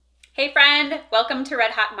Hey friend, welcome to Red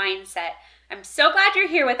Hot Mindset. I'm so glad you're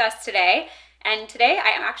here with us today. And today I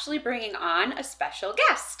am actually bringing on a special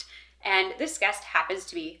guest. And this guest happens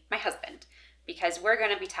to be my husband because we're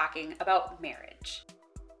going to be talking about marriage.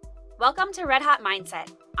 Welcome to Red Hot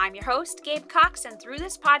Mindset. I'm your host, Gabe Cox, and through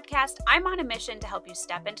this podcast, I'm on a mission to help you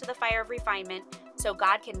step into the fire of refinement so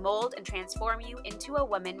God can mold and transform you into a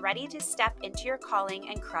woman ready to step into your calling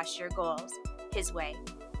and crush your goals His way.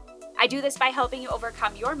 I do this by helping you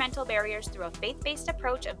overcome your mental barriers through a faith-based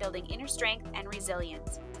approach of building inner strength and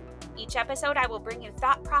resilience. Each episode, I will bring you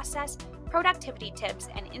thought process, productivity tips,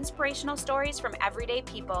 and inspirational stories from everyday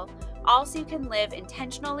people, all so you can live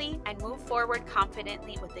intentionally and move forward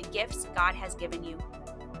confidently with the gifts God has given you.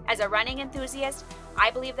 As a running enthusiast, I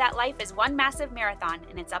believe that life is one massive marathon,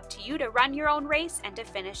 and it's up to you to run your own race and to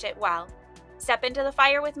finish it well. Step into the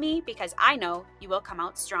fire with me because I know you will come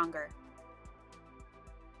out stronger.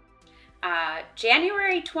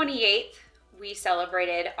 January 28th, we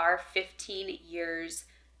celebrated our 15 years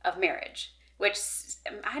of marriage, which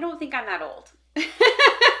I don't think I'm that old.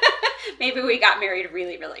 Maybe we got married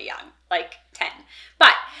really, really young, like 10.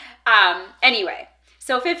 But anyway,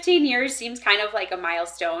 so 15 years seems kind of like a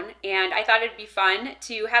milestone, and I thought it'd be fun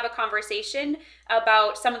to have a conversation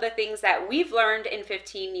about some of the things that we've learned in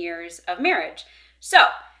 15 years of marriage. So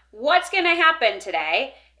what's going to happen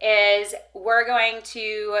today is we're going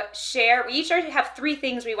to share, we each have 3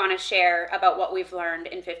 things we want to share about what we've learned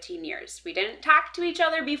in 15 years. We didn't talk to each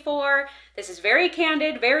other before. This is very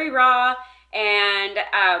candid, very raw. And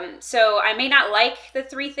so I may not like the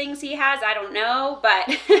 3 things he has, I don't know, but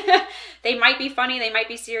they might be funny, they might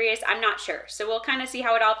be serious, I'm not sure. So we'll kind of see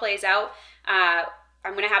how it all plays out.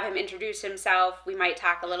 I'm going to have him introduce himself. We might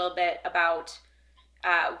talk a little bit about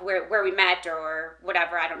where we met or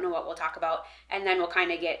whatever. I don't know what we'll talk about. And then we'll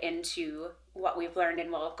kind of get into what we've learned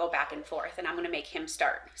and we'll go back and forth. And I'm going to make him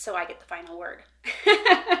start so I get the final word.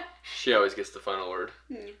 She always gets the final word.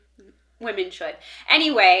 Women should.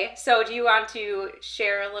 Anyway, so do you want to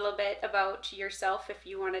share a little bit about yourself if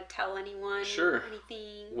you want to tell anyone? Sure.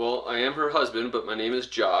 Anything? Well, I am her husband, but my name is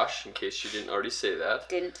Josh, in case you didn't already say that.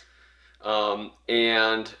 Didn't.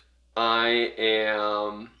 And I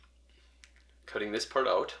am cutting this part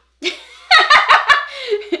out.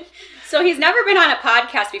 So he's never been on a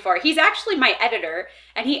podcast before. He's actually my editor,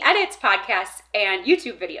 and he edits podcasts and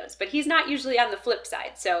YouTube videos, but he's not usually on the flip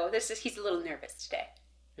side. So he's a little nervous today.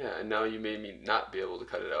 Yeah, and now you made me not be able to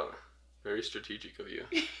cut it out. Very strategic of you.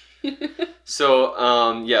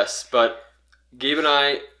 So, yes, but Gabe and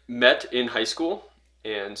I met in high school,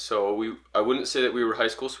 and so I wouldn't say that we were high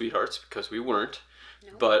school sweethearts because we weren't,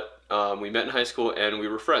 no. But we met in high school and we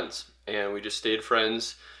were friends, and we just stayed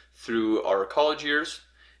friends through our college years,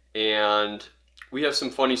 and we have some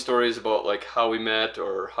funny stories about like how we met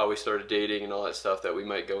or how we started dating and all that stuff that we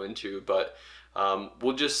might go into, but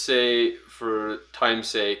we'll just say for time's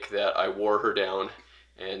sake that I wore her down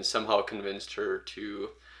and somehow convinced her to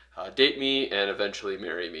date me and eventually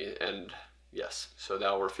marry me. And yes, so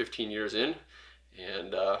now we're 15 years in,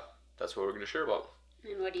 and that's what we're going to share about.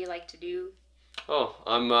 And what do you like to do? Oh,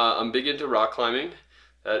 I'm big into rock climbing.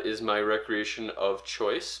 That is my recreation of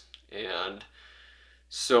choice, and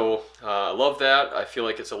so I love that. I feel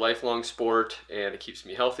like it's a lifelong sport, and it keeps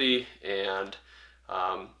me healthy, and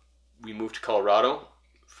we moved to Colorado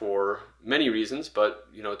for many reasons,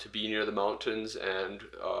 but to be near the mountains and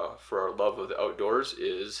for our love of the outdoors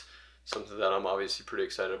is something that I'm obviously pretty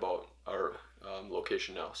excited about our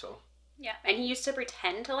location now. So yeah, and he used to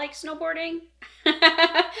pretend to like snowboarding.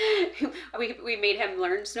 we made him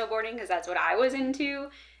learn snowboarding because that's what I was into,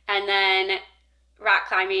 and then rock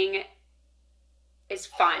climbing is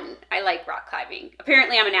fun. I like rock climbing.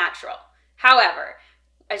 Apparently, I'm a natural. However,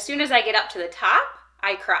 as soon as I get up to the top,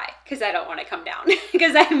 I cry because I don't want to come down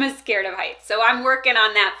because I'm scared of heights. So I'm working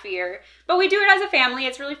on that fear. But we do it as a family.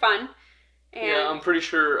 It's really fun. And yeah, I'm pretty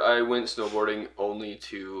sure I went snowboarding only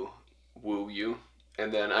to woo you.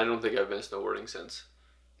 And then I don't think I've been snowboarding since.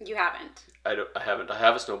 You haven't? I haven't. I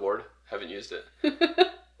have a snowboard. Haven't used it.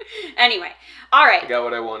 Anyway, all right. I got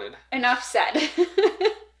what I wanted. Enough said.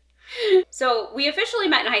 So we officially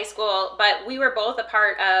met in high school, but we were both a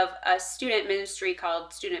part of a student ministry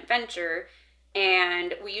called Student Venture.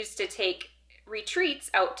 And we used to take retreats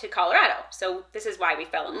out to Colorado. So this is why we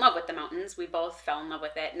fell in love with the mountains. We both fell in love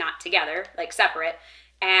with it, not together, like separate.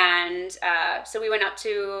 And so we went up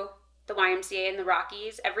to the YMCA in the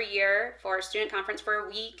Rockies every year for a student conference for a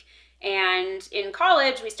week. And in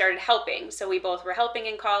college, we started helping. So we both were helping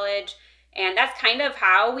in college. And that's kind of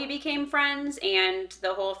how we became friends and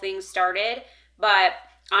the whole thing started. But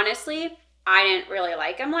honestly, I didn't really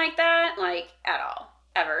like him like that, like at all.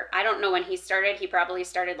 ever. I don't know when he started. He probably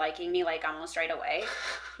started liking me like almost right away.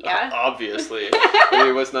 Yeah. Obviously. I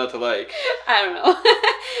mean, what's not to like? I don't know.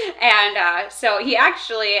 And so he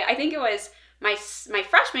actually, I think it was my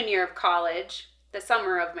freshman year of college, the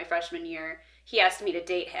summer of my freshman year, he asked me to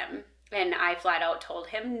date him. And I flat out told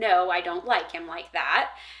him, no, I don't like him like that.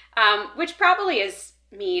 Which probably is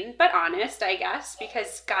mean, but honest, I guess,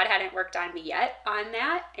 because God hadn't worked on me yet on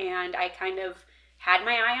that. And I kind of had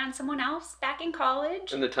my eye on someone else back in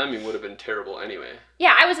college. And the timing would have been terrible anyway.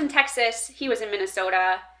 Yeah, I was in Texas. He was in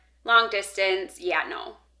Minnesota. Long distance. Yeah,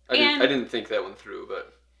 no. I didn't think that one through,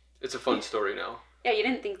 but it's a fun story now. Yeah, you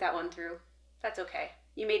didn't think that one through. That's okay.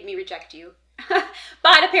 You made me reject you.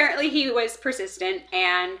 But apparently he was persistent,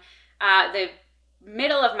 and the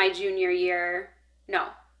middle of my junior year,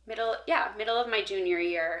 middle of my junior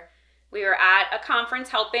year, we were at a conference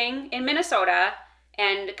helping in Minnesota,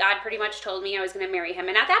 and God pretty much told me I was going to marry him.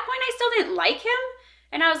 And at that point, I still didn't like him,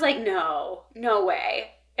 and I was like, no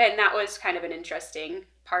way. And that was kind of an interesting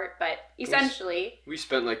part, but essentially... We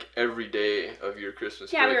spent like every day of your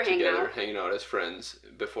Christmas break we were together, hanging out as friends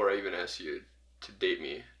before I even asked you to date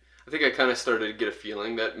me. I think I kind of started to get a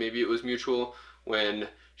feeling that maybe it was mutual when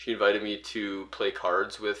she invited me to play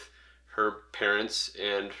cards with her parents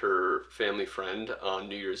and her family friend on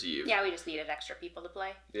New Year's Eve. Yeah, we just needed extra people to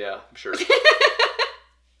play. Yeah, I'm sure.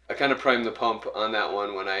 I kind of primed the pump on that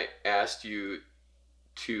one when I asked you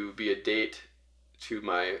to be a date to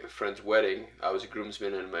my friend's wedding. I was a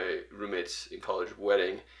groomsman in my roommate's in college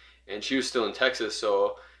wedding, and she was still in Texas,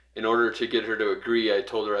 so in order to get her to agree, I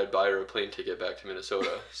told her I'd buy her a plane ticket back to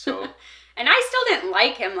Minnesota. So and I still didn't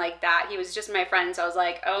like him like that. He was just my friend, so I was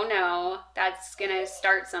like, oh no, that's gonna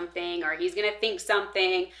start something, or he's gonna think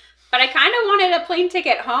something. But I kind of wanted a plane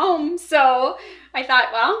ticket home, so I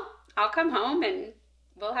thought, well, I'll come home and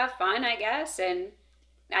we'll have fun, I guess. And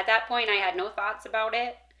at that point, I had no thoughts about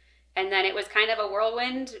it. And then it was kind of a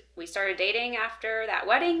whirlwind. We started dating after that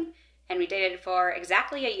wedding, and we dated for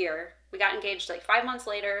exactly a year. We got engaged like 5 months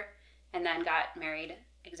later, and then got married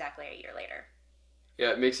exactly a year later.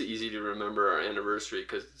 Yeah, it makes it easy to remember our anniversary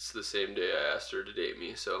because it's the same day I asked her to date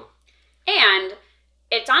me. So, and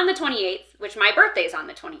it's on the 28th, which my birthday's on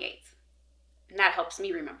the 28th. And that helps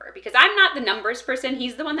me remember, because I'm not the numbers person.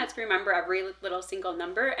 He's the one that's going to remember every little single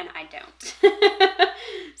number, and I don't.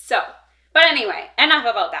 So, but anyway, enough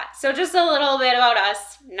about that. So just a little bit about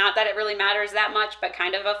us. Not that it really matters that much, but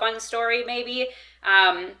kind of a fun story maybe.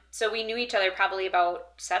 So we knew each other probably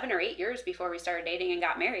about 7 or 8 years before we started dating and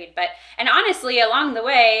got married. And honestly, along the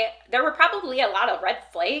way, there were probably a lot of red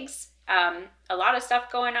flags, a lot of stuff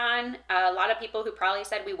going on, a lot of people who probably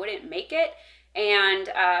said we wouldn't make it. And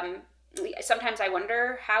sometimes I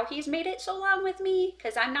wonder how he's made it so long with me,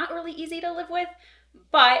 because I'm not really easy to live with,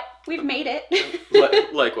 but we've made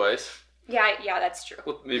it. Likewise. Yeah, that's true.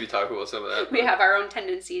 We'll maybe talk about some of that. We have our own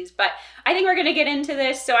tendencies, but I think we're going to get into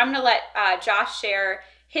this. So I'm going to let Josh share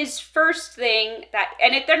his first thing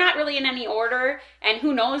they're not really in any order, and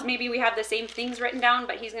who knows, maybe we have the same things written down,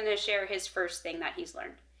 but he's going to share his first thing that he's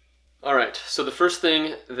learned. All right. So the first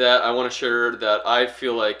thing that I want to share that I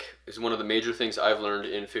feel like is one of the major things I've learned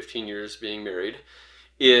in 15 years being married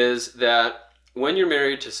is that when you're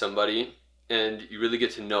married to somebody and you really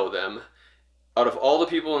get to know them, out of all the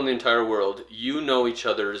people in the entire world, you know each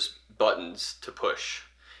other's buttons to push.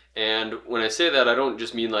 And when I say that, I don't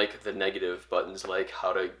just mean like the negative buttons, like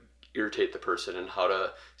how to irritate the person and how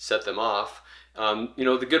to set them off.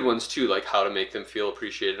 The good ones too, like how to make them feel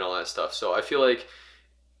appreciated and all that stuff. So I feel like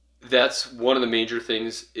that's one of the major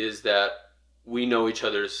things, is that we know each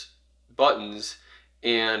other's buttons,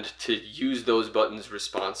 and to use those buttons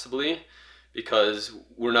responsibly, because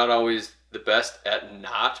we're not always the best at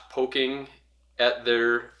not poking at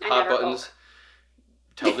their hot buttons.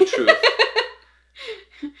 Poke. Tell the truth.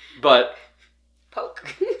 But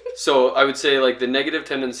poke. So I would say like the negative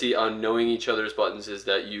tendency on knowing each other's buttons is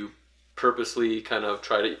that you purposely kind of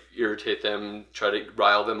try to irritate them, try to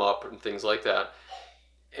rile them up and things like that.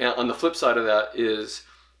 And on the flip side of that is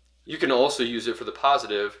you can also use it for the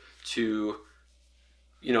positive to,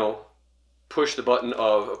 push the button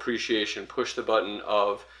of appreciation, push the button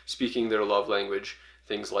of speaking their love language,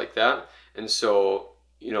 things like that. And so,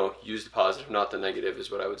 use the positive, not the negative,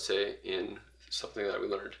 is what I would say in something that we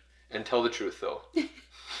learned. And tell the truth, though.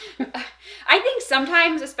 I think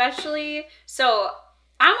sometimes, especially, so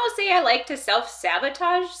I almost say I like to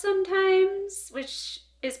self-sabotage sometimes, which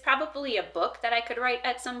is probably a book that I could write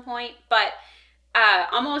at some point, but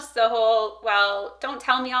almost the whole, well, don't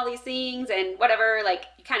tell me all these things and whatever, like,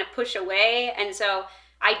 you kind of push away. And so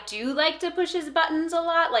I do like to push his buttons a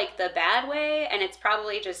lot, like the bad way, and it's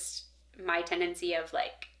probably just my tendency of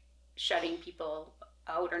like shutting people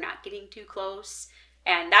out or not getting too close.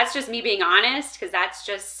 And that's just me being honest, because that's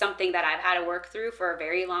just something that I've had to work through for a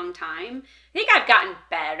very long time. I think I've gotten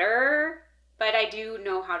better, but I do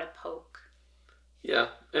know how to poke. Yeah,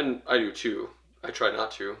 and I do too. I try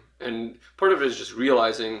not to. And part of it is just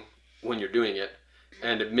realizing when you're doing it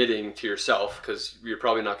and admitting to yourself, because you're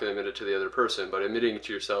probably not going to admit it to the other person, but admitting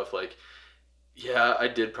to yourself, like, yeah, I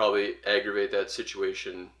did probably aggravate that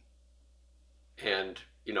situation, and,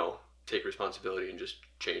 take responsibility and just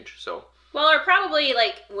change. So, well, or probably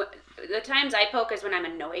like the times I poke is when I'm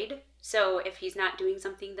annoyed. So if he's not doing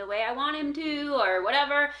something the way I want him to or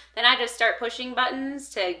whatever, then I just start pushing buttons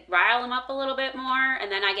to rile him up a little bit more.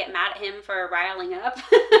 And then I get mad at him for riling up.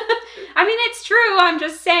 I mean, it's true. I'm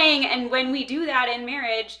just saying. And when we do that in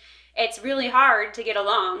marriage, it's really hard to get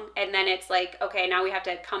along. And then it's like, okay, now we have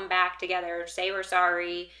to come back together, say we're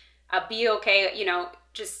sorry, be okay,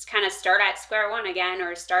 just kind of start at square one again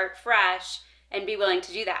or start fresh and be willing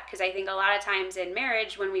to do that. Because I think a lot of times in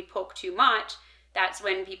marriage, when we poke too much, that's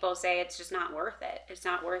when people say it's just not worth it. It's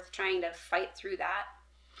not worth trying to fight through that.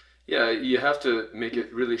 Yeah, you have to make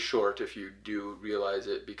it really short if you do realize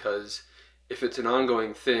it, because if it's an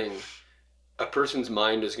ongoing thing, a person's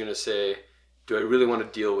mind is going to say, do I really want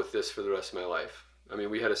to deal with this for the rest of my life? I mean,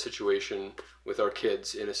 we had a situation with our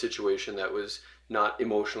kids in a situation that was not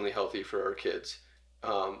emotionally healthy for our kids.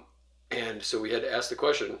 And so we had to ask the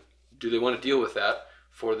question, do they want to deal with that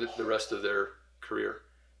for the rest of their career?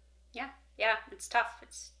 Yeah, it's tough.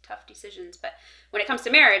 It's tough decisions. But when it comes to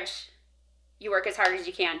marriage, you work as hard as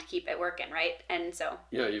you can to keep it working, right? And so...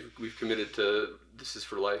 yeah, we've committed to this is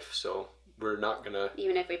for life, so we're not going to...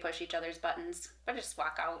 even if we push each other's buttons, but just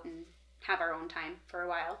walk out and have our own time for a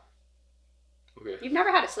while. Okay. You've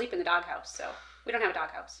never had to sleep in the doghouse, so we don't have a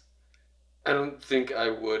doghouse. I don't think I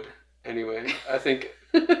would anyway. I think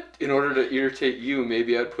in order to irritate you,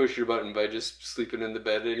 maybe I'd push your button by just sleeping in the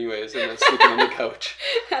bed anyways and then sleeping on the couch.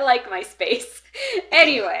 I like my space.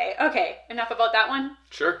 Anyway, okay, enough about that one?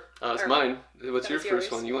 Sure. It's mine. What's your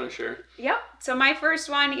first one you want to share? Yep. So my first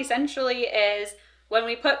one essentially is when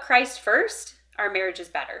we put Christ first, our marriage is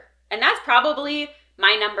better. And that's probably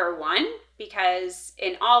my number one, because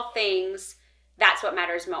in all things, that's what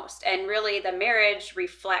matters most. And really, the marriage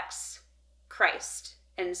reflects Christ.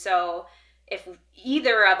 And so if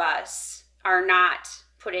either of us are not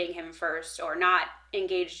putting him first or not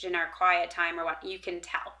engaged in our quiet time or what, you can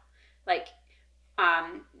tell. Like,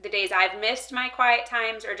 the days I've missed my quiet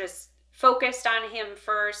times or just focused on him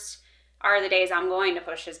first are the days I'm going to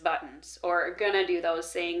push his buttons or gonna do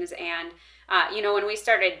those things. And, when we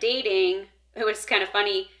started dating, it was kind of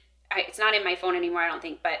funny. It's not in my phone anymore, I don't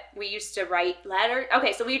think, but we used to write letters.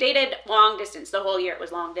 Okay, so we dated long distance. The whole year it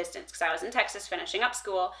was long distance because I was in Texas finishing up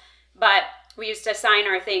school. But we used to sign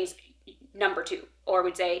our things number 2, or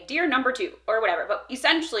we'd say, dear number 2, or whatever. But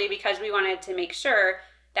essentially because we wanted to make sure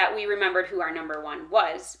that we remembered who our number 1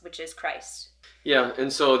 was, which is Christ. Yeah,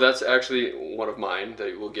 and so that's actually one of mine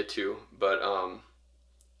that we'll get to, but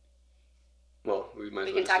we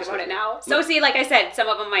can talk about it now. So see, like I said, some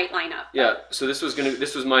of them might line up. Yeah, so this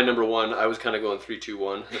was my number 1. I was kind of going 3, 2,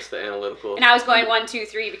 1. That's the analytical. And I was going 1, 2,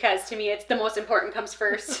 3 because to me it's the most important comes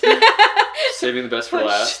first. Saving the best for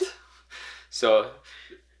last. So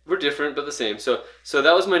we're different but the same. So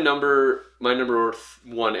that was my number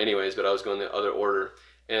 1 anyways, but I was going the other order.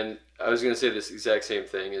 And I was going to say this exact same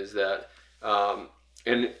thing, is that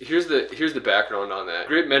and here's the background on that. A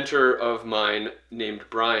great mentor of mine named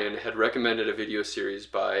Brian had recommended a video series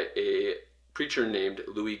by a preacher named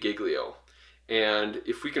Louis Giglio. And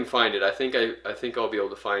if we can find it, I think I'll be able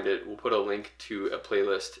to find it. We'll put a link to a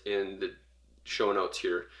playlist in the show notes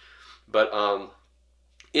here. But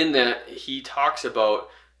in that, he talks about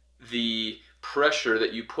the pressure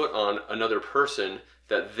that you put on another person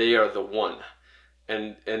that they are the one.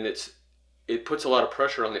 And it puts a lot of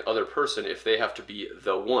pressure on the other person if they have to be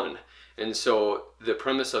the one. And so the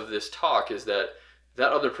premise of this talk is that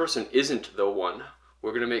other person isn't the one.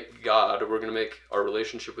 We're going to make God, we're going to make our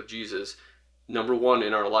relationship with Jesus number 1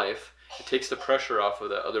 in our life. It takes the pressure off of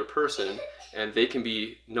that other person, and they can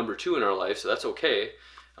be number 2 in our life, so that's okay.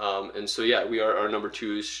 And so yeah, we are our number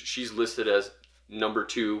 2s. She's listed as number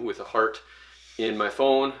 2 with a heart in my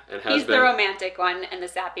phone, and has He's been. The romantic one, and the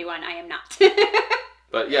sappy one I am not.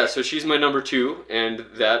 But yeah, so she's my number 2, and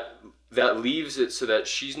that leaves it so that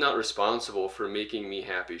she's not responsible for making me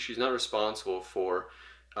happy. She's not responsible for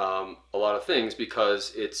a lot of things,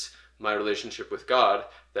 because it's my relationship with God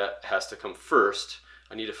that has to come first.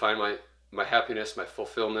 I need to find my happiness, my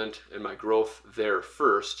fulfillment, and my growth there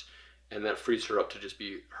first, and that frees her up to just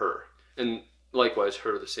be her. And likewise,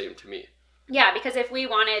 her the same to me. Yeah, because if we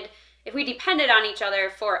wanted if we depended on each other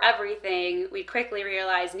for everything, we'd quickly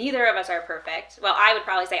realize neither of us are perfect. Well, I would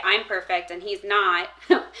probably say I'm perfect and he's not.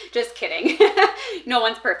 Just kidding. No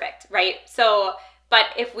one's perfect, right? So, but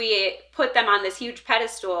if we put them on this huge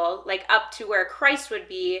pedestal, like up to where Christ would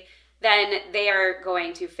be, then they are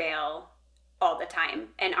going to fail all the time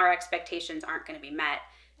and our expectations aren't going to be met.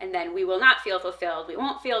 And then we will not feel fulfilled. We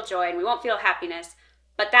won't feel joy and we won't feel happiness.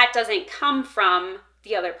 But that doesn't come from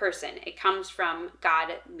the other person. It comes from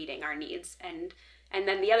God meeting our needs. And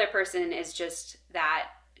then the other person is just that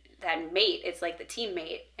mate. It's like the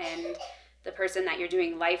teammate and the person that you're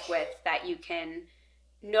doing life with, that you can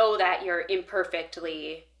know that you're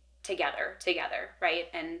imperfectly together, right?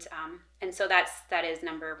 And so that is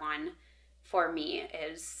number one for me,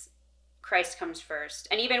 is Christ comes first.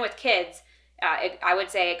 And even with kids, I would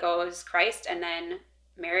say it goes Christ and then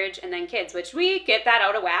marriage and then kids, which we get that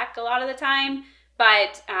out of whack a lot of the time.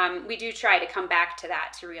 But we do try to come back to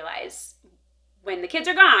that, to realize when the kids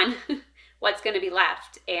are gone, what's going to be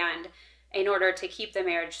left. And in order to keep the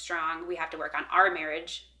marriage strong, we have to work on our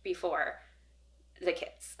marriage before the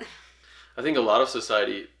kids. I think a lot of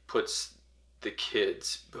society puts the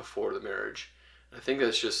kids before the marriage. I think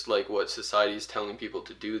that's just like what society is telling people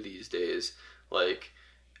to do these days. Like,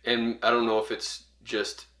 and I don't know if it's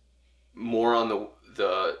just more on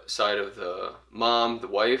the side of the mom, the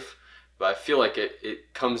wife, but I feel like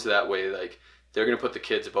it comes that way. Like, they're going to put the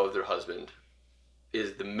kids above their husband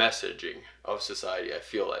is the messaging of society, I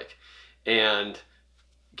feel like. And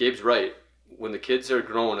Gabe's right. When the kids are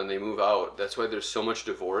grown and they move out, that's why there's so much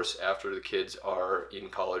divorce after the kids are in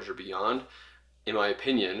college or beyond, in my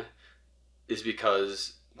opinion, is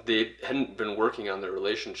because they hadn't been working on their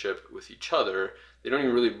relationship with each other. They don't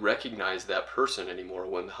even really recognize that person anymore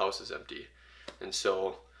when the house is empty. And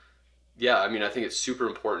so, yeah, I mean, I think it's super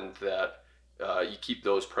important that you keep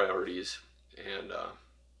those priorities, and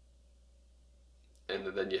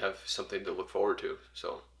then you have something to look forward to.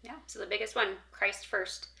 So yeah, so the biggest one, Christ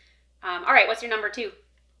first. All right, what's your number two?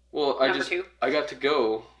 Well, I got to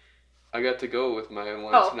go with my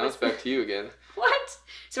one. So now it's back to you again. What?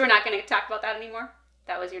 So we're not going to talk about that anymore?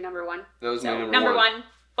 That was your number one? That was my number one. Number one.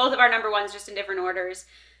 Both of our number ones, just in different orders.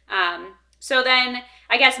 So then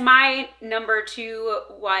I guess my number two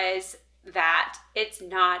was that it's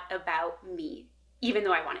not about me, even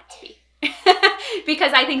though I want it to be.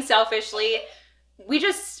 Because I think selfishly,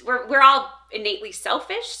 we're all innately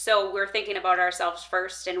selfish. So we're thinking about ourselves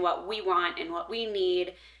first and what we want and what we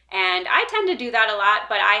need. And I tend to do that a lot,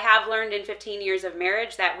 but I have learned in 15 years of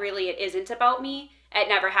marriage that really it isn't about me. It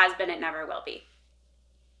never has been, it never will be.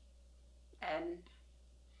 And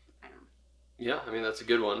I don't know. Yeah, I mean, that's a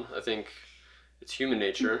good one. I think it's human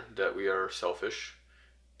nature that we are selfish,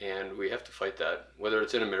 and we have to fight that. Whether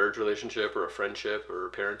it's in a marriage relationship or a friendship or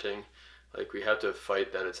parenting, like, we have to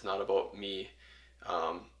fight that it's not about me.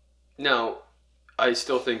 Now, I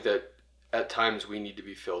still think that at times we need to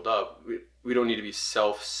be filled up. We don't need to be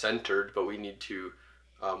self-centered, but we need to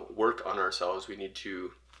work on ourselves. We need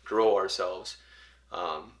to grow ourselves.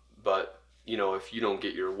 But, if you don't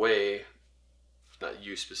get your way, not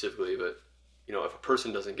you specifically, but, if a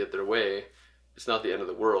person doesn't get their way, it's not the end of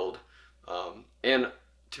the world. And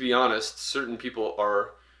to be honest, certain people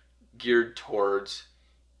are geared towards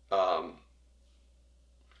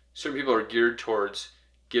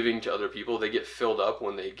giving to other people. They get filled up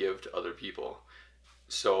when they give to other people.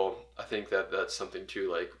 So I think that that's something too.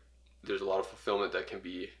 Like, there's a lot of fulfillment that can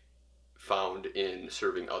be found in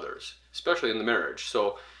serving others, especially in the marriage.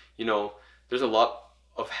 So, there's a lot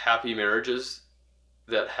of happy marriages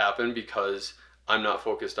that happen because I'm not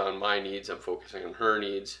focused on my needs, I'm focusing on her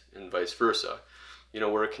needs, and vice versa.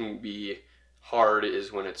 Where it can be hard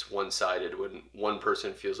is when it's one-sided, when one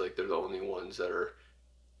person feels like they're the only ones that are,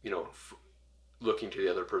 looking to the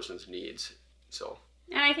other person's needs. So,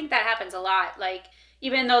 and I think that happens a lot. Like,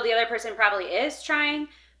 even though the other person probably is trying,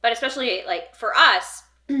 but especially like for us,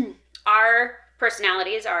 our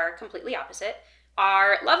personalities are completely opposite.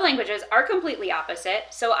 Our love languages are completely opposite.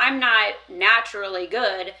 So I'm not naturally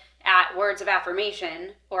good at words of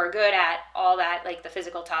affirmation or good at all that, like the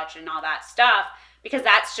physical touch and all that stuff, because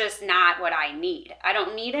that's just not what I need. I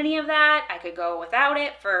don't need any of that. I could go without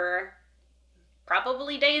it for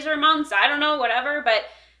probably days or months. I don't know, whatever.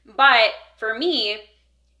 But for me,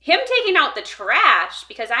 him taking out the trash,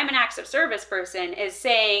 because I'm an acts of service person, is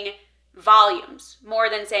saying volumes more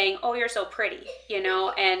than saying, oh, you're so pretty,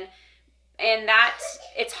 and that's,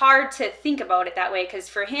 it's hard to think about it that way, because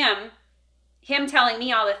for him telling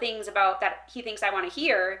me all the things about that he thinks I want to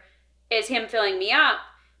hear is him filling me up,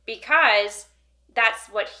 because that's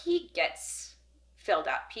what he gets filled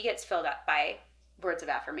up. He gets filled up by words of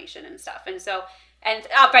affirmation and stuff. And so and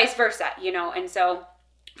vice versa, you know. And so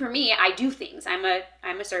for me, I do things. I'm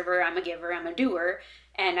a server, I'm a giver, I'm a doer,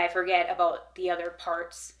 and I forget about the other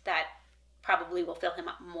parts that probably will fill him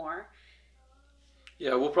up more.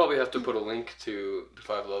 Yeah, we'll probably have to put a link to the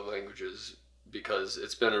 5 Love Languages because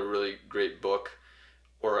it's been a really great book.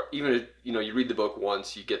 Or even if, you know, you read the book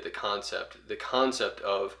once, you get the concept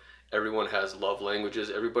of everyone has love languages.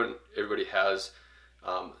 Everybody has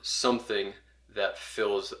something that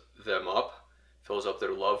fills them up, fills up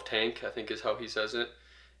their love tank, I think is how he says it.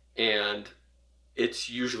 And it's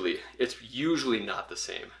usually not the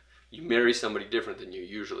same. You marry somebody different than you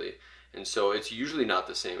usually, and so it's usually not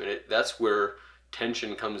the same. And that's where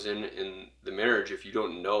tension comes in the marriage. If you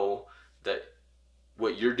don't know that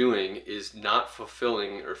what you're doing is not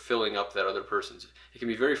fulfilling or filling up that other person's, it can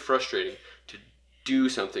be very frustrating to do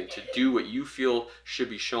something, to do what you feel should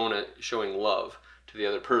be showing love to the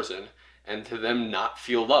other person, and to them not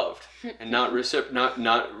feel loved and not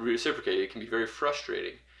reciprocate. It can be very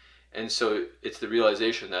frustrating. And so it's the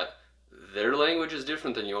realization that their language is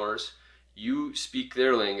different than yours. You speak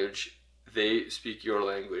their language, they speak your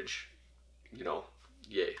language, you know,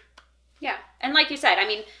 yay. Yeah. And like you said, I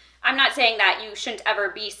mean, I'm not saying that you shouldn't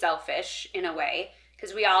ever be selfish in a way,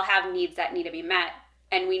 because we all have needs that need to be met,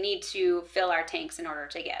 and we need to fill our tanks in order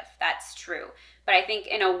to give. That's true. But I think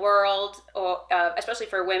in a world, especially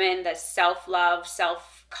for women, the self-love,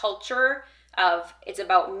 self-culture of it's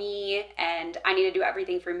about me and I need to do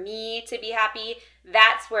everything for me to be happy,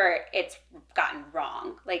 that's where it's gotten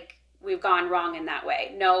wrong. Like, we've gone wrong in that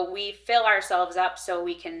way. No, we fill ourselves up so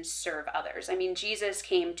we can serve others. I mean, Jesus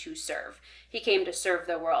came to serve. He came to serve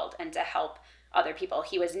the world and to help other people.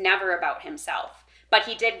 He was never about himself, but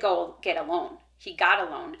he did go get alone. He got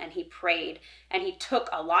alone and he prayed, and he took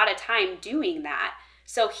a lot of time doing that.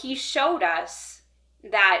 So he showed us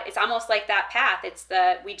that it's almost like that path. It's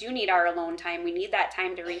we do need our alone time. We need that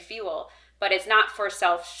time to refuel, but it's not for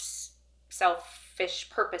selfish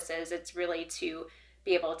purposes. It's really to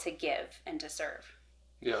be able to give and to serve.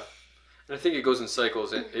 Yeah. And I think it goes in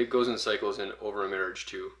cycles, and it goes in cycles in over a marriage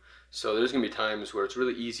too. So there's going to be times where it's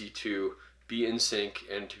really easy to be in sync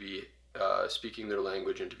and to be speaking their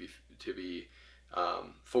language and to be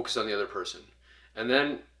focused on the other person. And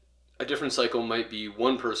then a different cycle might be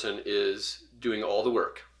one person is doing all the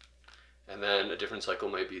work, and then a different cycle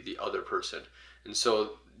might be the other person. And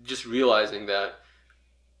so just realizing that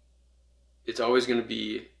it's always going to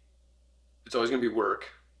be work,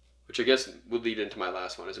 which I guess would lead into my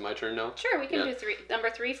last one. Is it my turn now? Sure, we can do number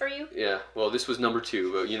 3 for you. Yeah, well, this was number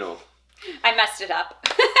 2, but you know. I messed it up.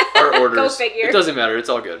 Our orders. Go figure. It doesn't matter. It's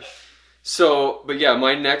all good. So, but yeah,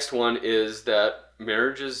 my next one is that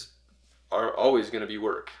marriages are always going to be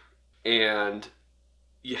work. And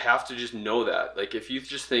you have to just know that. Like, if you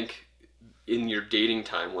just think in your dating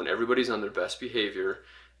time when everybody's on their best behavior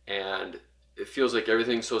and it feels like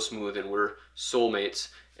everything's so smooth and we're soulmates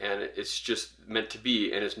and it's just meant to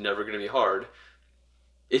be and it's never going to be hard,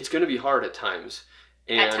 it's going to be hard at times.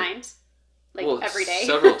 And, at times? Like, well, every day?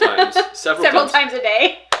 Several times. Several times a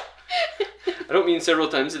day? I don't mean several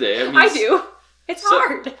times a day. I do. It's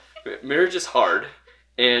hard. Marriage is hard,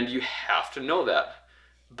 and you have to know that.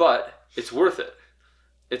 But it's worth it.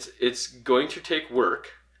 It's going to take work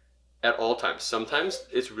at all times. Sometimes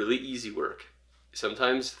it's really easy work.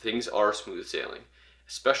 Sometimes things are smooth sailing,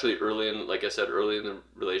 especially early in the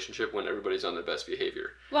relationship when everybody's on their best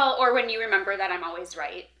behavior. Well, or when you remember that I'm always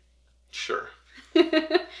right. Sure.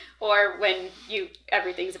 Or when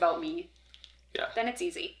everything's about me. Yeah. Then it's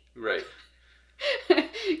easy. Right.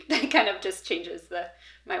 That kind of just changes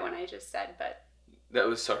my one I just said, but that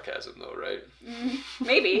was sarcasm though, right?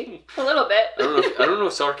 Maybe a little bit. I don't know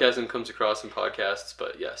if sarcasm comes across in podcasts,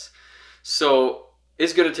 but yes. So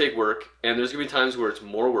it's going to take work, and there's going to be times where it's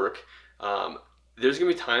more work. There's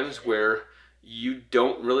going to be times where you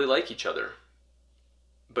don't really like each other,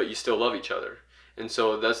 but you still love each other. And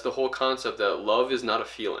so that's the whole concept that love is not a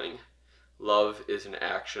feeling. Love is an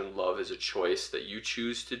action. Love is a choice that you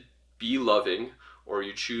choose to be loving, or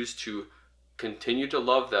you choose to continue to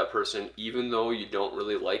love that person even though you don't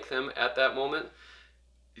really like them at that moment.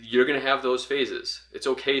 You're going to have those phases. It's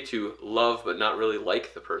okay to love but not really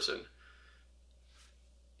like the person.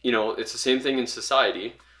 You know, it's the same thing in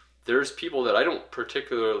society. There's people that I don't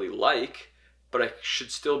particularly like, but I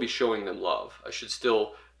should still be showing them love. I should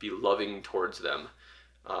still be loving towards them.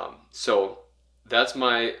 So that's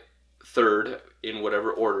my third, in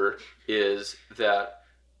whatever order, is that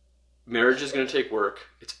marriage is going to take work.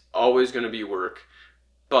 It's always going to be work,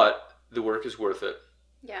 but the work is worth it.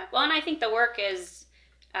 Yeah. Well, and I think the work is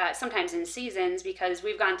sometimes in seasons, because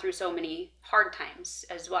we've gone through so many hard times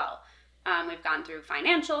as well. We've gone through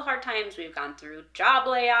financial hard times. We've gone through job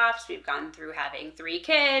layoffs. We've gone through having 3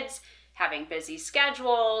 kids, having busy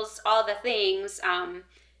schedules, all the things, and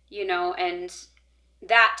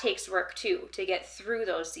that takes work too to get through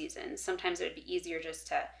those seasons. Sometimes it would be easier just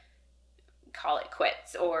to call it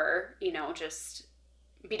quits or, just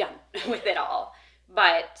be done with it all.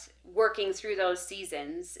 But working through those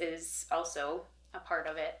seasons is also a part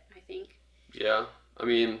of it, I think. Yeah. I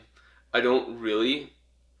mean, I don't really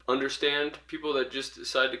understand people that just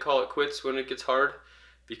decide to call it quits when it gets hard,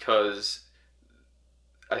 because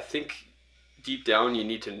I think deep down you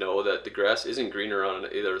need to know that the grass isn't greener on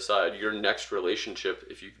either side. Your next relationship,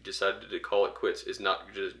 if you decided to call it quits, is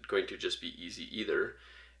not just going to just be easy either.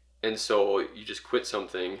 And so you just quit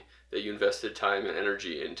something that you invested time and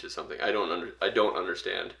energy into something. I don't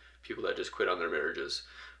understand people that just quit on their marriages.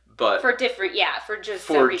 But for just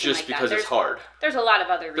like because that. It's hard. There's a lot of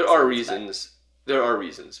other reasons. There are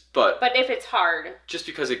reasons, but if it's hard, just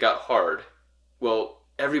because it got hard, well,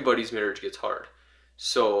 everybody's marriage gets hard.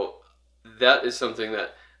 So that is something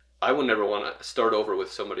that I would never want to start over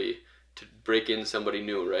with somebody, to break in somebody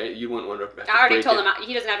new, right? You wouldn't want to. I already told him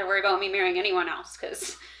he doesn't have to worry about me marrying anyone else,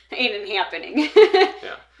 because it ain't happening.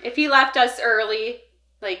 Yeah. If he left us early,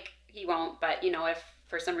 he won't. But if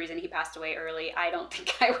for some reason he passed away early, I don't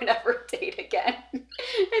think I would ever date again.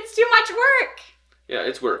 It's too much work. Yeah,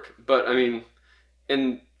 it's work. But I mean,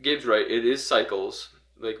 and Gabe's right. It is cycles.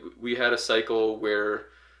 Like, we had a cycle where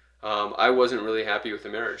I wasn't really happy with the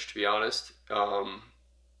marriage, to be honest.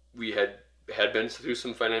 We had been through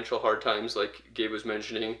some financial hard times, like Gabe was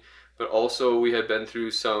mentioning, but also we had been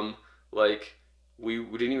through some, we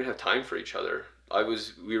didn't even have time for each other.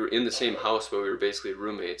 We were in the same house, but we were basically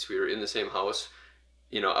roommates. We were in the same house.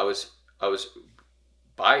 I was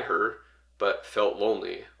by her, but felt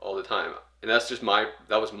lonely all the time. And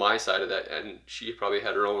that was my side of that. And she probably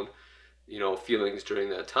had her own, feelings during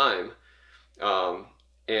that time.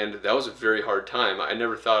 And that was a very hard time. I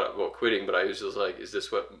never thought about quitting, but I was just like, is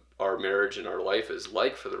this what our marriage and our life is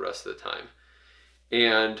like for the rest of the time?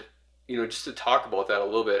 And, just to talk about that a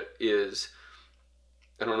little bit is,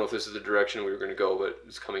 I don't know if this is the direction we were going to go, but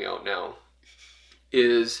it's coming out now,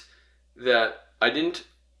 is that I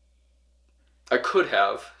could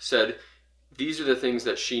have said, these are the things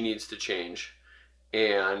that she needs to change,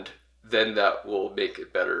 and then that will make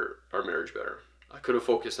it better, our marriage better. I could have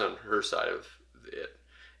focused on her side of it.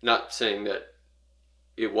 Not saying that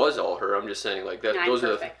it was all her. I'm just saying that those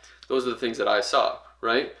are the things that I saw,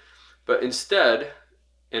 right? But instead,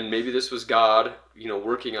 and maybe this was God,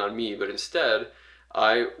 working on me, but instead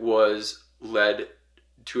I was led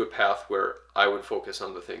to a path where I would focus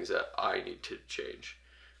on the things that I need to change.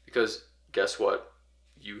 Because guess what?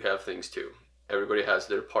 You have things too. Everybody has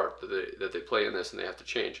their part that they play in this, and they have to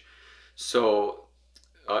change. So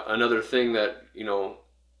another thing that,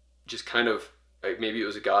 just kind of, maybe it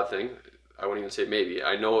was a God thing. I won't even say maybe.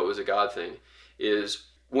 I know it was a God thing. Is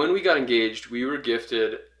when we got engaged, we were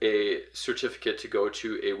gifted a certificate to go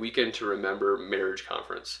to a Weekend to Remember marriage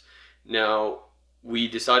conference. Now, we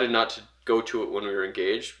decided not to go to it when we were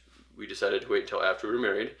engaged. We decided to wait until after we were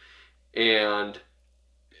married. And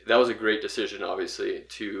that was a great decision, obviously,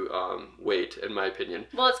 to wait, in my opinion.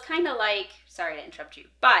 Well, it's kind of like, sorry to interrupt you,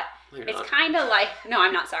 but it's kind of like, no,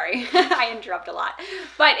 I'm not sorry. I interrupt a lot.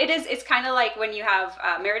 But it's kind of like when you have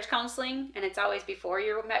marriage counseling, and it's always before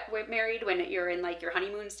you're married, when you're in your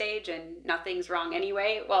honeymoon stage and nothing's wrong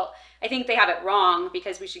anyway. Well, I think they have it wrong,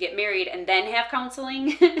 because we should get married and then have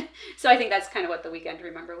counseling. So I think that's kind of what the Weekend to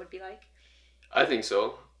Remember would be like. I think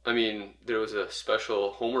so. I mean, there was a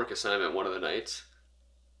special homework assignment one of the nights.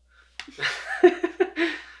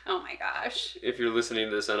 Oh my gosh. If you're listening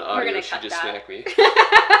to this on audio, she just smacked me.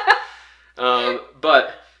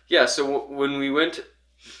 But yeah, so when we went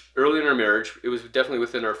early in our marriage, it was definitely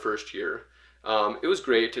within our first year. It was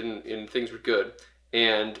great, and things were good.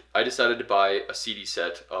 And I decided to buy a CD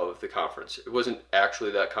set of the conference. It wasn't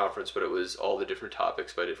actually that conference, but it was all the different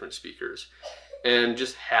topics by different speakers, and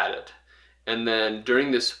just had it. And then during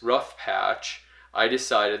this rough patch, I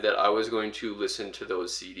decided that I was going to listen to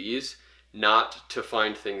those CDs, not to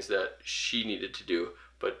find things that she needed to do,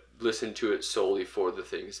 but listen to it solely for the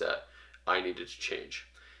things that I needed to change.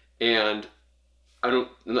 And I'm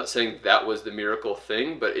not saying that was the miracle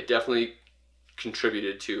thing, but it definitely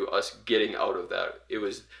contributed to us getting out of that. It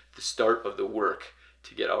was the start of the work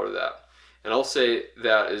to get out of that. And I'll say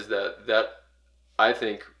that I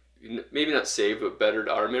think maybe not saved, but bettered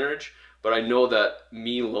our marriage. But I know that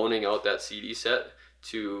me loaning out that CD set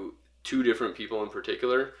to 2 different people in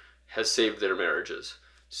particular has saved their marriages.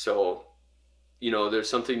 So, there's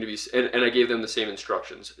something to be, and I gave them the same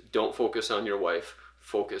instructions. Don't focus on your wife,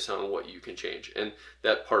 focus on what you can change. And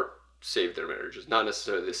that part saved their marriages. Not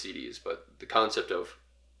necessarily the CDs, but the concept of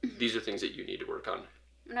these are things that you need to work on.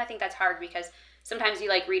 And I think that's hard because sometimes you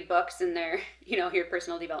like read books and they're, your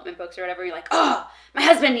personal development books or whatever. You're like, oh, my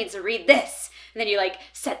husband needs to read this. And then you like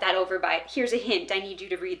set that over by, here's a hint, I need you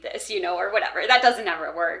to read this, or whatever. That doesn't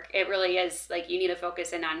ever work. It really is like you need to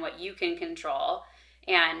focus in on what you can control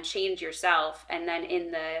and change yourself. And then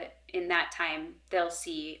in that time, they'll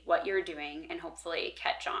see what you're doing and hopefully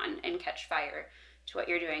catch on and catch fire to what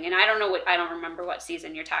you're doing. And I don't remember what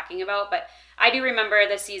season you're talking about, but I do remember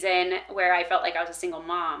the season where I felt like I was a single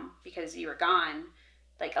mom because you were gone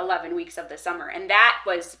like 11 weeks of the summer. And that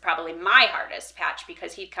was probably my hardest patch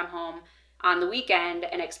because he'd come home on the weekend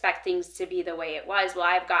and expect things to be the way it was. Well,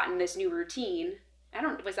 I've gotten this new routine.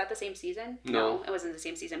 Was that the same season? No, it wasn't the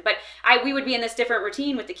same season. But we would be in this different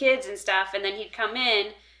routine with the kids and stuff. And then he'd come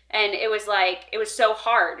in and it was so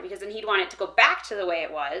hard because then he'd want it to go back to the way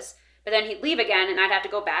it was. But then he'd leave again and I'd have to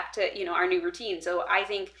go back to, our new routine. So I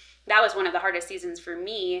think that was one of the hardest seasons for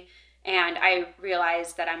me. And I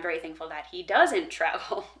realized that I'm very thankful that he doesn't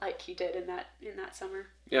travel like he did in that summer.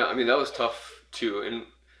 Yeah, I mean, that was tough too. And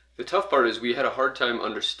the tough part is we had a hard time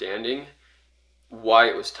understanding why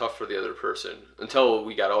it was tough for the other person until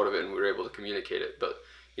we got out of it and we were able to communicate it. But,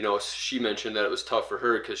 she mentioned that it was tough for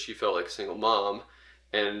her because she felt like a single mom.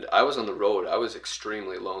 And I was on the road. I was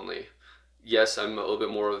extremely lonely. Yes, I'm a little bit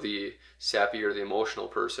more of the sappy or the emotional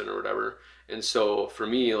person or whatever. And so for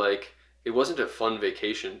me, like, it wasn't a fun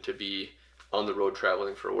vacation to be on the road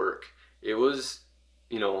traveling for work. It was,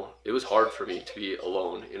 it was hard for me to be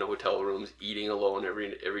alone in a hotel rooms, eating alone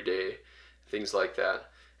every day, things like that.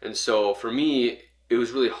 And so for me, it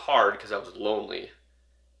was really hard because I was lonely.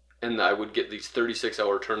 And I would get these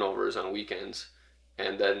 36-hour turnovers on weekends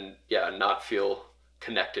and then, not feel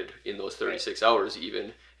connected in those 36 hours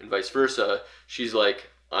even, and vice versa. She's like,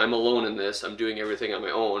 I'm alone in this. I'm doing everything on my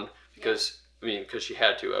own because she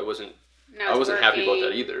had to. I wasn't happy about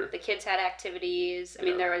that either. The kids had activities. I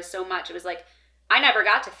mean, there was so much. It was like, I never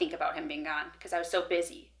got to think about him being gone because I was so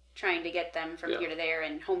busy trying to get them from here to there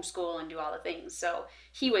and homeschool and do all the things. So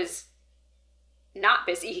he was not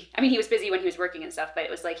busy. I mean, he was busy when he was working and stuff, but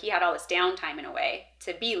it was like he had all this downtime in a way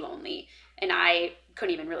to be lonely. And I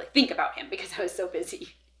couldn't even really think about him because I was so busy.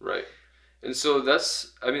 Right. And so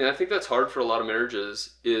I think that's hard for a lot of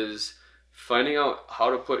marriages is finding out how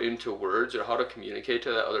to put into words or how to communicate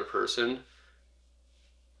to that other person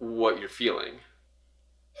what you're feeling.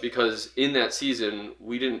 Because in that season,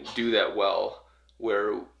 we didn't do that well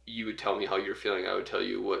where you would tell me how you're feeling, I would tell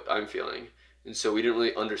you what I'm feeling. And so we didn't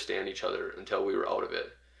really understand each other until we were out of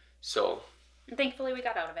it. So thankfully we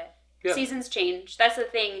got out of it. Yeah. Seasons change. That's the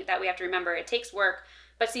thing that we have to remember. It takes work,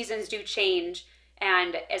 but seasons do change.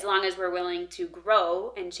 And as long as we're willing to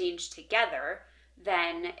grow and change together,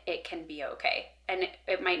 then it can be okay. And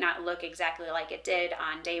it might not look exactly like it did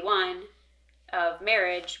on day one of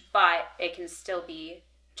marriage, but it can still be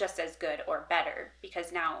just as good or better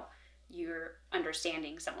because now you're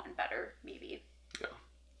understanding someone better, maybe. Yeah.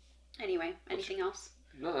 Anyway, anything else?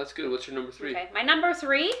 No, that's good. What's your number 3? Okay, my number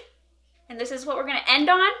 3, and this is what we're going to end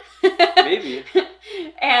on. Maybe.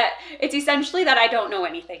 It's essentially that I don't know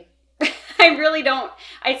anything. I really don't.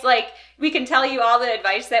 It's like we can tell you all the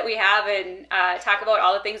advice that we have and talk about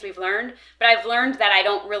all the things we've learned, but I've learned that I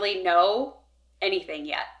don't really know anything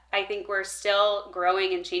yet. I think we're still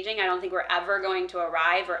growing and changing. I don't think we're ever going to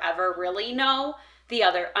arrive or ever really know the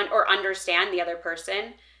other or understand the other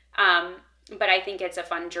person. But I think it's a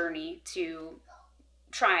fun journey to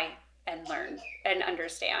try and learn and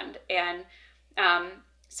understand. And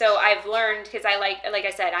so I've learned, because like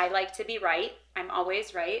I said, I like to be right. I'm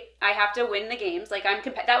always right. I have to win the games. Like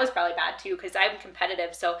that was probably bad too, because I'm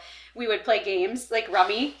competitive. So we would play games like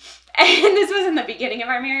Rummy. And this was in the beginning of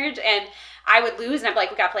our marriage. And I would lose and I'd be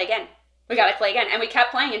like, we got to play again. We got to play again. And we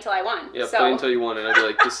kept playing until I won. Yeah, play until you won. And I'd be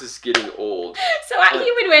like, this is getting old. So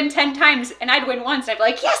he would win 10 times and I'd win once. And I'd be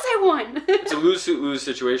like, yes, I won. It's a lose-lose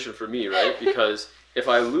situation for me, right? Because if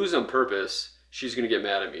I lose on purpose, she's going to get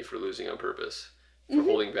mad at me for losing on purpose, for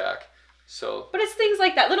holding back. So, but it's things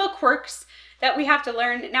like that, little quirks that we have to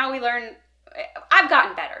learn. Now we learn. I've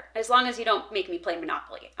gotten better. As long as you don't make me play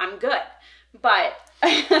Monopoly, I'm good. But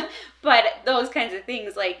but those kinds of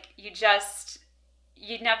things, like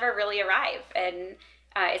you never really arrive, and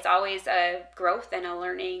it's always a growth and a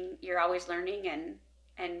learning. You're always learning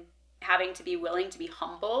and having to be willing to be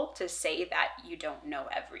humble to say that you don't know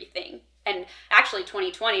everything. And actually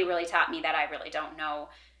 2020 really taught me that I really don't know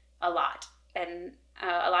a lot. And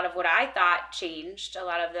a lot of what I thought changed. A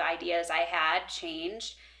lot of the ideas I had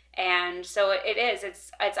changed. And so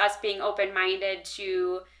it's us being open-minded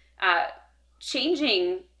to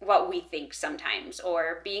changing what we think sometimes,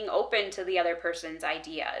 or being open to the other person's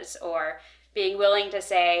ideas, or being willing to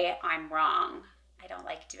say, I'm wrong, I don't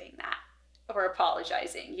like doing that, or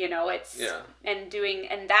apologizing, it's,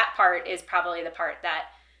 and that part is probably the part that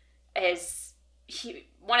is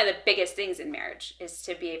one of the biggest things in marriage, is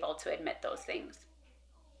to be able to admit those things.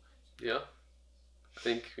 Yeah. I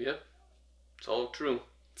think, it's all true.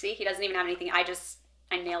 See, he doesn't even have anything.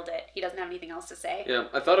 I nailed it. He doesn't have anything else to say. Yeah,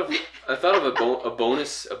 I thought of a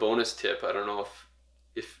bonus tip. I don't know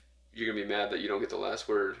if you're gonna be mad that you don't get the last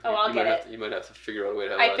word. I'll get it. You might have to figure out a way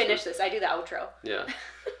to have. I finish this. I do the outro. Yeah,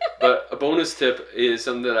 but a bonus tip is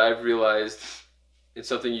something that I've realized. It's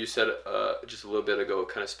something you said just a little bit ago.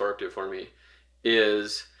 Kind of sparked it for me.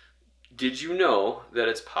 Is, did you know that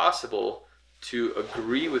it's possible to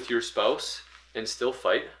agree with your spouse and still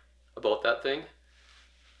fight about that thing?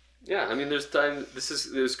 Yeah, I mean, there's time. This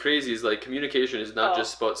is crazy. Is like, communication is not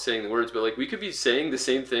just about saying the words, but like, we could be saying the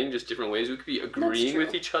same thing, just different ways. We could be agreeing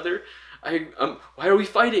with each other. Why are we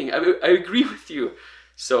fighting? I agree with you.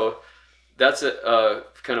 So that's a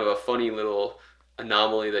kind of a funny little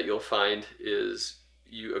anomaly that you'll find, is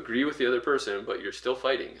you agree with the other person, but you're still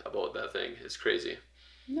fighting about that thing. It's crazy.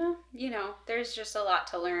 No, there's just a lot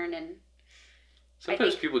to learn, and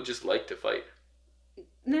sometimes people just like to fight.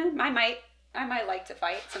 No, I might like to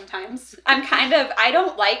fight sometimes. I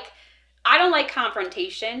don't like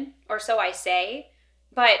confrontation, or so I say,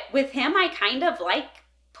 but with him, I kind of like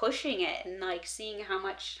pushing it and like seeing how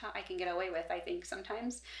much I can get away with, I think,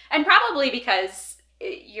 sometimes. And probably because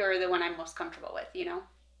you're the one I'm most comfortable with, Yeah,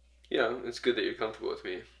 it's good that you're comfortable with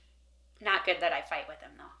me. Not good that I fight with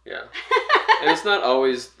him, though. Yeah. And it's not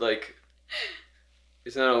always the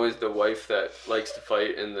wife that likes to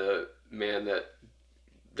fight and the man that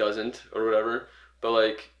doesn't, or whatever, but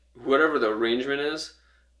like, whatever the arrangement is,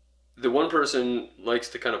 the one person likes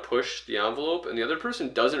to kind of push the envelope, and the other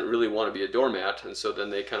person doesn't really want to be a doormat, and so then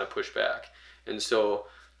they kind of push back. And so,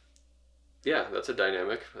 yeah, that's a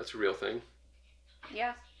dynamic. That's a real thing.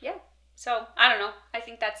 Yeah. So, I don't know. I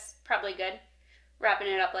think that's probably good, wrapping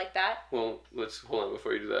it up like that. Well, let's hold on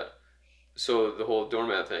before you do that. So, the whole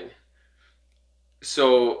doormat thing.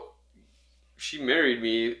 So, she married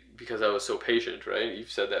me because I was so patient, right?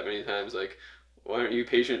 You've said that many times, like, why aren't you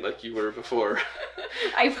patient like you were before?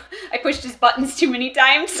 I pushed his buttons too many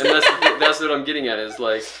times. And that's what I'm getting at, is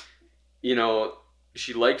like,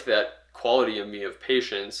 she liked that quality of me, of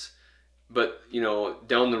patience, but,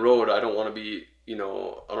 down the road, I don't want to be, I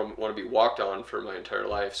don't want to be walked on for my entire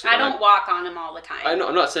life. So I don't walk on him all the time. I know,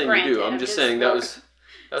 I'm not saying you do. I'm just saying that's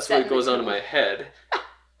what goes on in my head.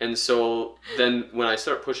 And so then when I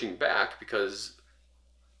start pushing back, because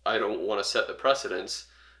I don't want to set the precedence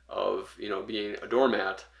of, being a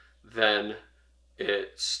doormat, then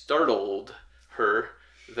it startled her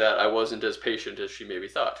that I wasn't as patient as she maybe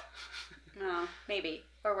thought. Oh, maybe.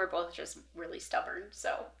 Or we're both just really stubborn,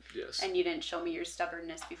 so. Yes. And you didn't show me your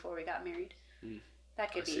stubbornness before we got married.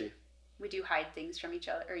 That could be. See. We do hide things from each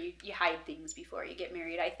other, or you hide things before you get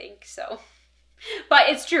married, I think, so. But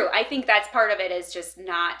it's true. I think that's part of it, is just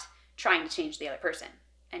not trying to change the other person.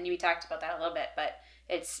 And we talked about that a little bit, but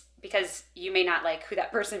it's because you may not like who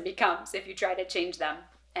that person becomes if you try to change them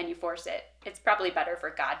and you force it. It's probably better for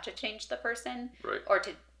God to change the person, right, or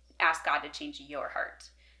to ask God to change your heart.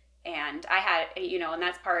 And I had, and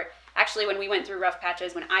that's part, actually, when we went through rough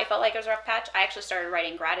patches, when I felt like it was a rough patch, I actually started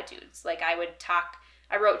writing gratitudes. Like, I wrote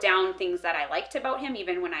down things that I liked about him,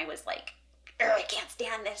 even when I was like, I can't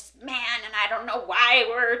stand this man, and I don't know why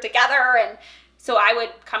we're together. And so I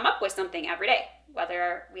would come up with something every day,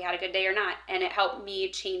 whether we had a good day or not. And it helped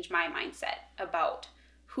me change my mindset about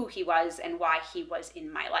who he was and why he was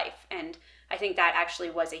in my life. And I think that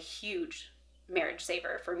actually was a huge marriage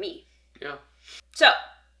saver for me. Yeah. So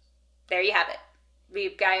there you have it.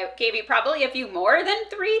 We gave you probably a few more than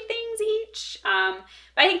 3 things each. But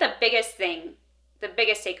I think the biggest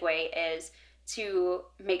takeaway is to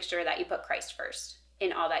make sure that you put Christ first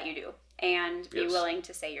in all that you do, and be willing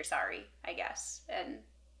to say you're sorry, I guess. And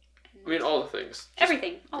I mean, all the things.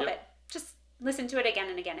 Everything, all of it. Just listen to it again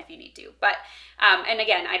and again if you need to. But, and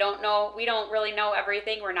again, we don't really know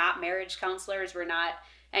everything. We're not marriage counselors. We're not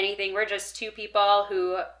anything. We're just 2 people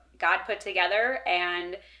who God put together,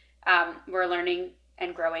 and we're learning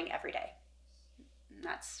and growing every day. And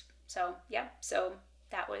so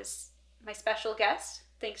that was my special guest.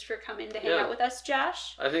 Thanks for coming to hang out with us,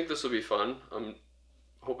 Josh. I think this will be fun. I'm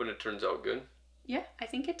hoping it turns out good. Yeah, I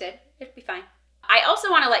think it did. It'd be fine. I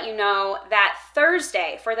also want to let you know that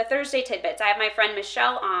Thursday, for the Thursday Tidbits, I have my friend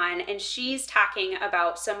Michelle on, and she's talking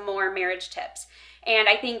about some more marriage tips. And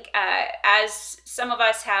I think as some of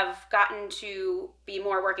us have gotten to be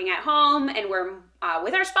more working at home and we're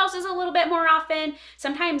with our spouses a little bit more often,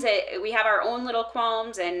 sometimes we have our own little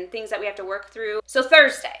qualms and things that we have to work through. So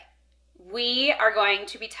Thursday, we are going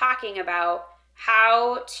to be talking about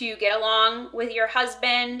how to get along with your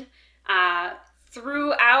husband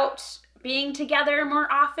throughout being together more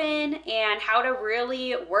often, and how to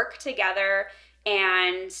really work together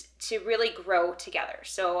and to really grow together.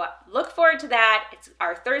 So look forward to that. It's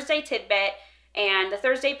our Thursday tidbit, and the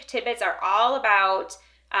Thursday tidbits are all about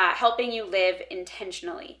helping you live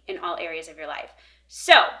intentionally in all areas of your life.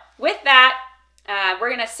 So with that, we're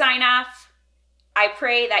going to sign off. I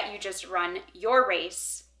pray that you just run your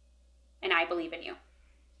race, and I believe in you.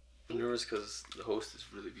 I'm nervous because the host is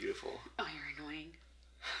really beautiful. Oh, you're annoying.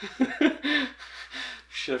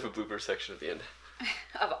 Should have a blooper section at the end.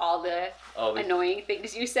 Of all the annoying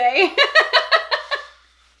things you say.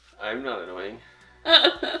 I'm not annoying.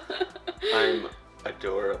 I'm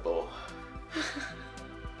adorable.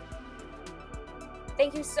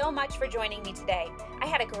 Thank you so much for joining me today. I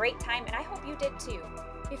had a great time, and I hope you did too.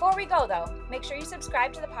 Before we go, though, make sure you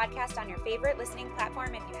subscribe to the podcast on your favorite listening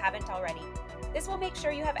platform if you haven't already. This will make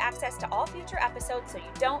sure you have access to all future episodes so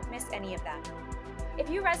you don't miss any of them. If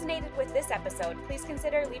you resonated with this episode, please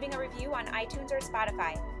consider leaving a review on iTunes or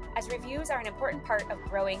Spotify, as reviews are an important part of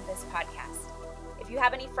growing this podcast. If you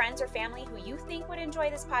have any friends or family who you think would enjoy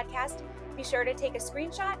this podcast, be sure to take a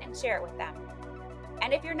screenshot and share it with them.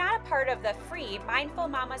 And if you're not a part of the free Mindful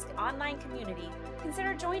Mamas online community,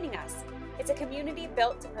 consider joining us. It's a community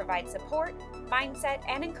built to provide support, mindset,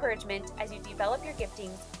 and encouragement as you develop your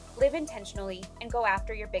giftings, live intentionally, and go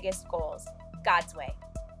after your biggest goals, God's way.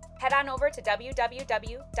 Head on over to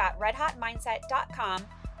www.redhotmindset.com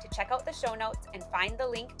to check out the show notes and find the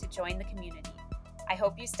link to join the community. I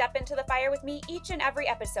hope you step into the fire with me each and every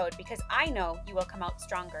episode, because I know you will come out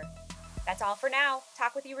stronger. That's all for now.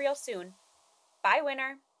 Talk with you real soon. Bye,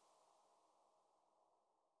 winner.